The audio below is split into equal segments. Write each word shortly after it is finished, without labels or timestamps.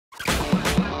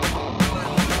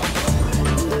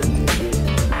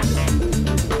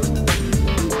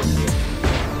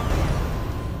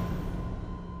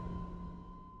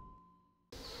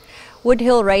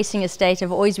Woodhill Racing Estate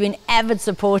have always been avid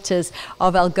supporters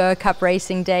of Algoa Cup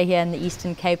Racing Day here in the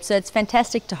Eastern Cape, so it's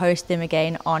fantastic to host them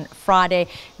again on Friday.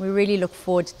 We really look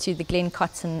forward to the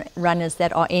KOTZEN runners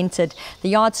that are entered. The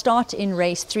yard start in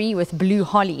race 3 with Blue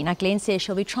Holly. Now Glenn says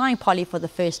she'll be trying Polly for the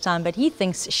first time, but he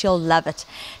thinks she'll love it.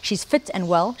 She's fit and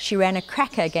well. She ran a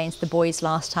cracker against the boys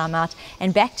last time out,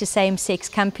 and back to same-sex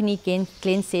company.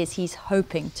 Glenn says he's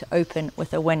hoping to open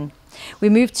with a win. We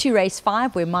move to race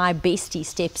 5 where My Bestie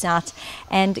steps out,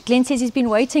 and Glenn says he's been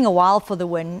waiting a while for the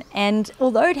win, and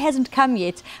although it hasn't come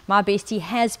yet, My Bestie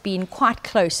has been quite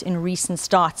close in recent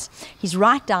starts. He's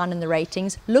right down in the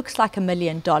ratings, looks like $1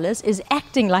 million, is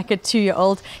acting like a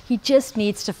 2-year-old. He just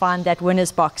needs to find that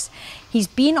winner's box. He's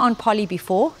been on Polly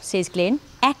before, says Glenn,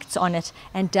 acts on it,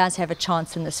 and does have a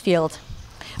chance in this field.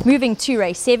 Moving to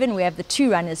race 7, we have the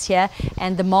 2 runners here,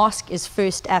 and the Mask is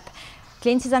first up.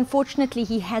 Glenn says unfortunately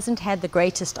he hasn't had the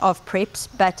greatest of preps,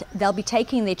 but they'll be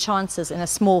taking their chances in a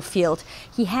small field.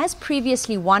 He has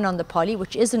previously won on the Polly,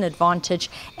 which is an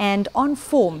advantage, and on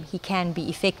form he can be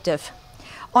effective.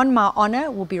 On My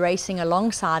Honour will be racing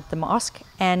alongside the Mask,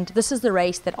 and this is the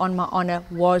race that On My Honour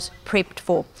was prepped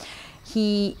for.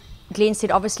 Glenn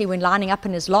said obviously when lining up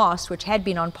in his last, which had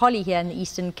been on Polly here in the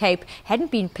Eastern Cape,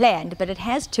 hadn't been planned, but it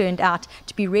has turned out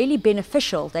to be really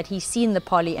beneficial that he's seen the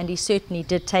Polly, and he certainly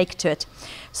did take to it.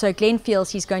 So Glenn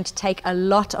feels he's going to take a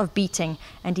lot of beating,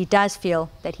 and he does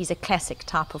feel that he's a classic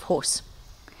type of horse.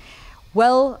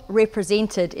 Well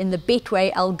represented in the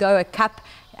Betway Algoa Cup,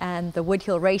 and the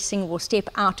Woodhill Racing will step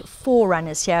out 4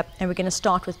 runners here, and we're going to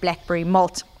start with Blackberry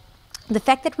Malt. The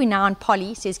fact that we're now on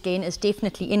Polly, says Glenn, is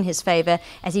definitely in his favour,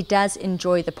 as he does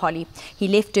enjoy the Polly. He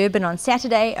left Durban on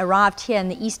Saturday, arrived here in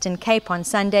the Eastern Cape on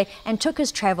Sunday, and took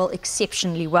his travel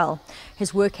exceptionally well.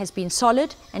 His work has been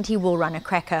solid, and he will run a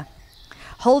cracker.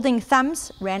 Holding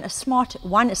Thumbs won a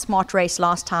smart race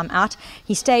last time out.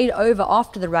 He stayed over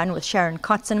after the run with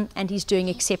KOTZEN, and he's doing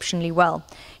exceptionally well.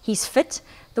 He's fit.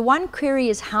 The one query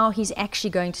is how he's actually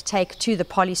going to take to the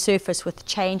Polly surface with the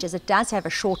change, as it does have a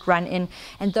short run in,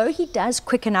 and though he does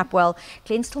quicken up well,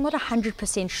 Glenn's still not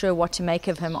 100% sure what to make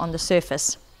of him on the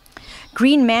surface.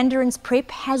 Green Mandarin's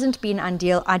prep hasn't been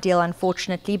ideal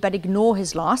unfortunately, but ignore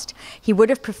his last. He would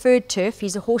have preferred turf.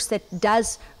 He's a horse that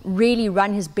does really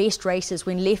run his best races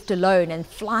when left alone and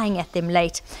flying at them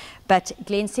late. But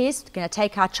Glenn says, going to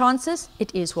take our chances.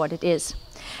 It is what it is.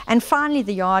 And finally,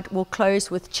 the yard will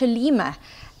close with Chalima.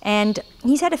 And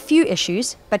he's had a few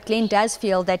issues, but Glenn does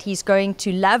feel that he's going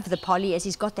to love the Polly, as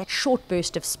he's got that short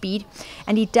burst of speed,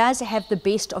 and he does have the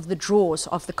best of the draws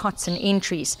of the KOTZEN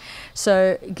entries.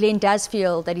 So Glenn does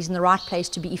feel that he's in the right place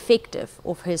to be effective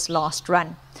of his last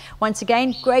run. Once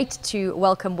again, great to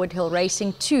welcome Woodhill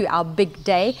Racing to our big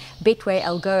day, Betway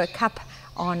Algoa Cup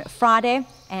on Friday,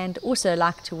 and also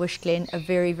like to wish Glenn a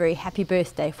very, very happy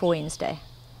birthday for Wednesday.